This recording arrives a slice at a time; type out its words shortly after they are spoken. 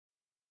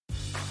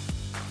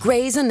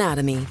Grey's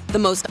Anatomy, the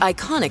most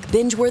iconic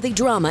binge-worthy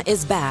drama,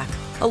 is back,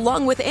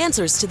 along with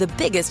answers to the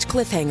biggest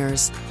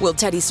cliffhangers. Will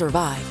Teddy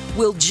survive?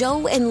 Will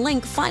Joe and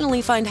Link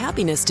finally find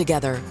happiness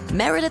together?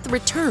 Meredith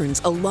returns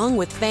along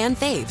with fan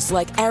faves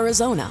like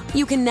Arizona.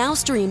 You can now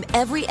stream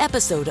every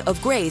episode of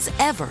Grey's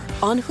ever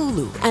on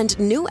Hulu, and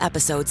new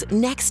episodes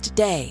next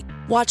day.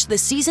 Watch the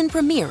season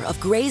premiere of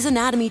Grey's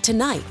Anatomy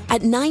tonight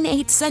at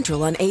 9/8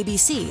 Central on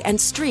ABC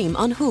and stream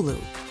on Hulu.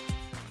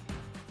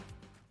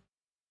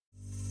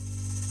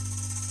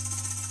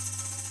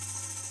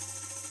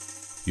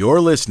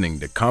 You're listening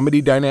to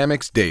Comedy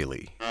Dynamics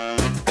Daily. I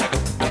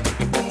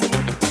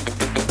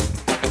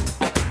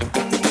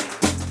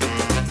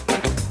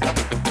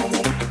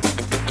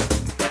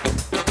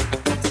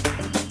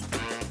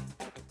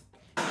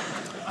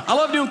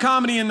love doing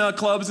comedy in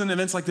clubs, and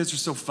events like this are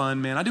so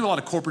fun, man. I do a lot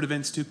of corporate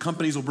events too.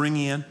 Companies will bring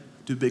you in,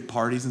 do big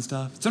parties and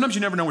stuff. Sometimes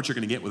you never know what you're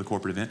going to get with a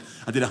corporate event.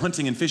 I did a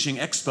hunting and fishing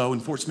expo in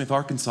Fort Smith,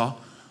 Arkansas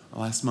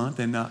last month,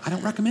 and I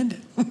don't recommend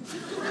it.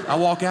 I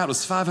walk out, it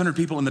was 500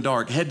 people in the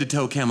dark, head to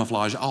toe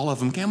camouflage, all of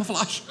them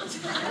camouflage.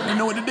 I didn't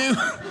know what to do.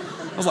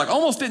 I was like,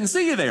 almost didn't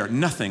see you there.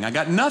 Nothing. I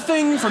got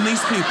nothing from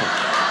these people.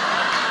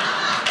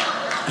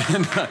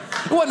 And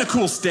it wasn't a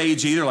cool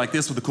stage either, like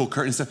this with a cool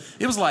curtain and stuff.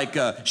 It was like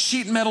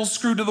sheet metal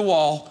screwed to the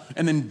wall,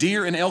 and then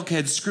deer and elk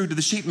heads screwed to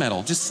the sheet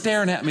metal, just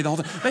staring at me the whole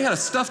time. They had a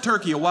stuffed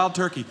turkey, a wild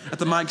turkey, at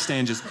the mic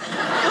stand just...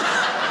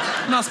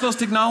 I'm not supposed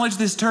to acknowledge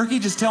this turkey,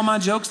 just tell my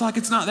jokes like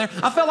it's not there.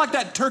 I felt like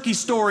that turkey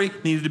story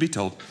needed to be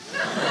told.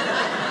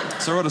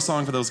 So I wrote a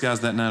song for those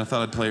guys that night. I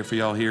thought I'd play it for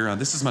y'all here.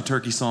 This is my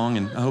turkey song,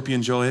 and I hope you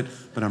enjoy it,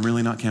 but I'm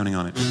really not counting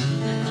on it.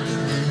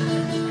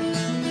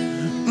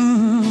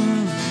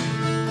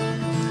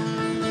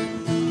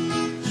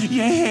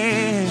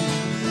 Yeah.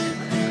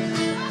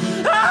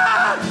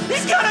 Ah!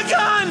 He's got a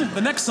gun!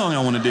 The next song I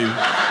want to do.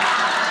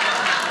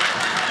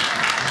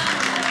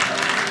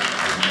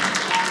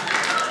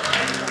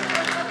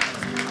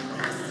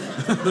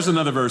 There's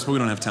another verse, but we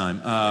don't have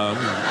time.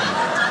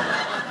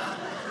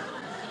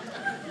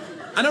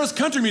 I notice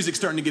country music's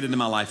starting to get into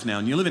my life now,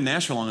 and you live in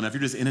Nashville long enough,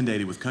 you're just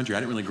inundated with country. I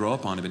didn't really grow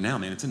up on it, but now,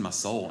 man, it's in my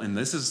soul. And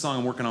this is a song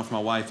I'm working on for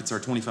my wife. It's our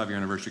 25-year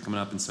anniversary coming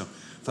up, and so I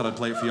thought I'd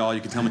play it for y'all. You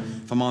can tell me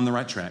if I'm on the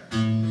right track.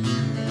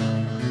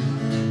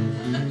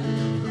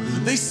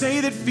 They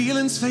say that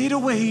feelings fade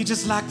away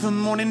just like the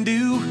morning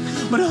dew,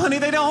 but honey,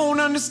 they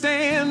don't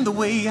understand the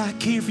way I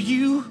care for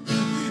you.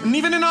 And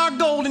even in our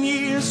golden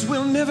years,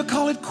 we'll never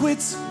call it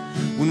quits.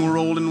 When we're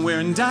old and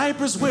wearing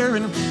diapers,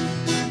 wearing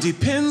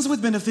Depends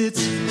with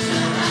benefits.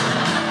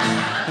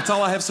 That's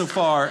all I have so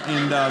far,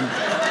 and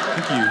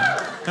thank you.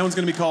 That one's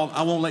gonna be called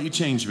I Won't Let You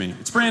Change Me.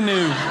 It's brand new,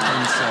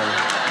 and so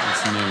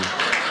it's new.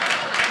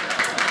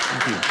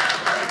 Thank you.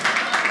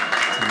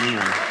 It's a new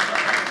one.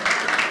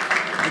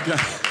 Okay.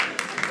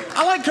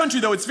 I like country,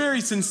 though. It's very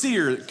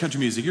sincere country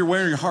music. You're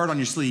wearing your heart on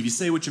your sleeve. You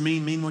say what you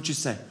mean what you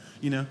say,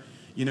 you know?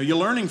 You're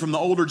learning from the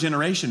older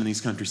generation in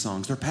these country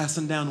songs. They're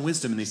passing down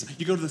wisdom in these.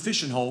 You go to the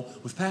fishing hole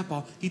with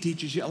Papa, he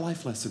teaches you a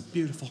life lesson.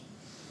 Beautiful.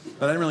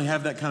 But I didn't really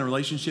have that kind of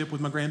relationship with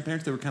my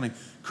grandparents. They were kind of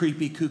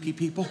creepy, kooky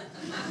people.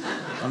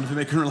 I don't know if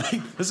they can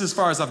relate. This is as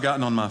far as I've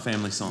gotten on my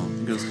family song.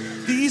 It goes,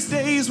 these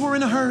days we're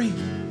in a hurry.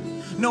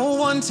 No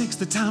one takes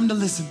the time to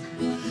listen.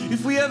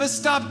 If we ever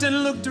stopped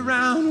and looked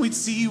around, we'd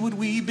see what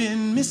we've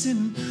been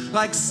missing.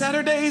 Like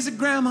Saturdays at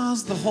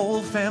Grandma's, the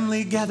whole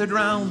family gathered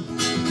round.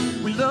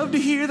 We loved to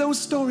hear those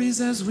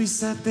stories as we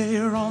sat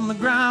there on the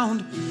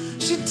ground.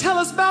 She'd tell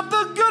us about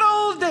the good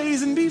old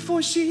days, and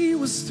before she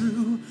was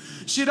through,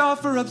 she'd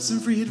offer up some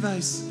free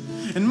advice,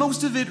 and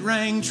most of it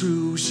rang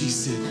true. She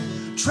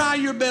said, try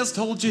your best,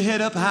 hold your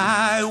head up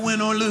high,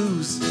 win or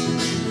lose.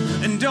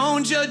 And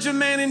don't judge a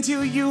man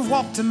until you've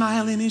walked a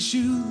mile in his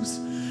shoes.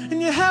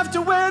 And you have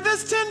to wear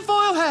this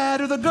tinfoil hat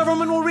or the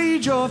government will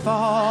read your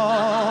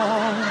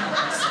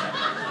thoughts.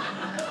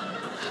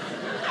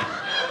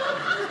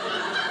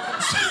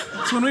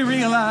 That's when we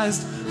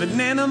realized that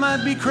Nana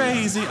might be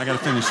crazy. I gotta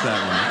finish that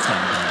one. That's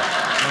not bad.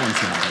 That one's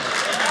not bad.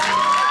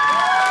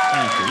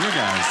 Thank you. You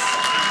guys,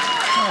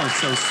 y'all are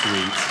so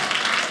sweet.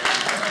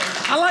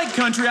 I like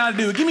country, I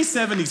do. Give me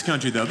 70s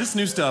country, though. This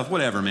new stuff,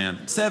 whatever, man.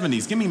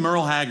 70s. Give me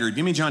Merle Haggard.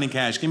 Give me Johnny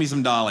Cash. Give me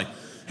some Dolly.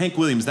 Hank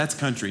Williams, that's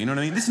country. You know what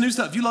I mean? This new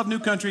stuff, if you love new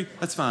country,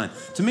 that's fine.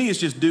 To me, it's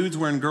just dudes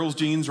wearing girls'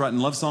 jeans, writing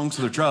love songs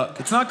to their truck.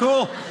 It's not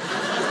cool.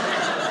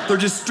 They're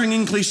just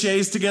stringing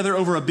cliches together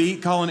over a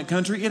beat, calling it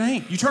country. It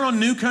ain't. You turn on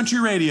new country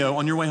radio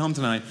on your way home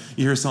tonight,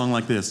 you hear a song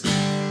like this.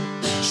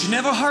 She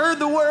never heard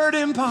the word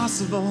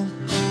impossible,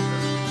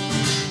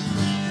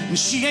 and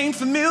she ain't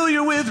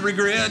familiar with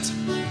regret.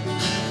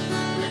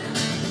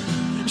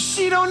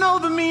 She don't know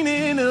the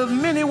meaning of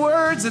many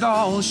words at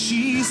all.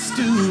 She's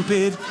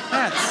stupid.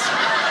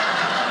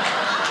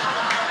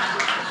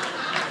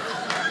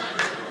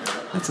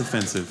 That's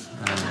offensive.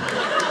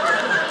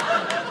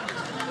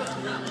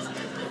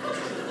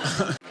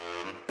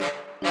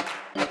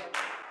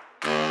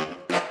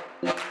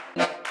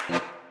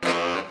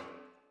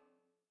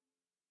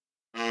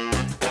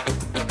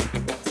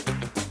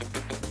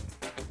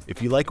 If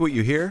If you like what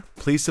you hear,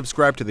 please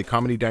subscribe to the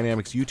Comedy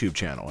Dynamics YouTube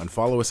channel and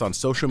follow us on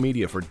social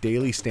media for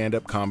daily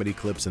stand-up comedy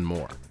clips and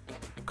more.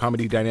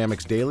 Comedy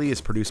Dynamics Daily is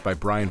produced by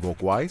Brian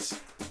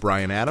Volk-Weiss,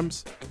 Brian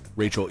Adams,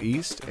 Rachel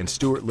East, and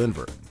Stuart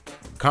Linver.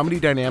 Comedy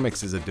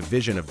Dynamics is a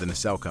division of the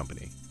Nacelle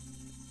Company.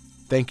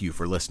 Thank you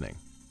for listening.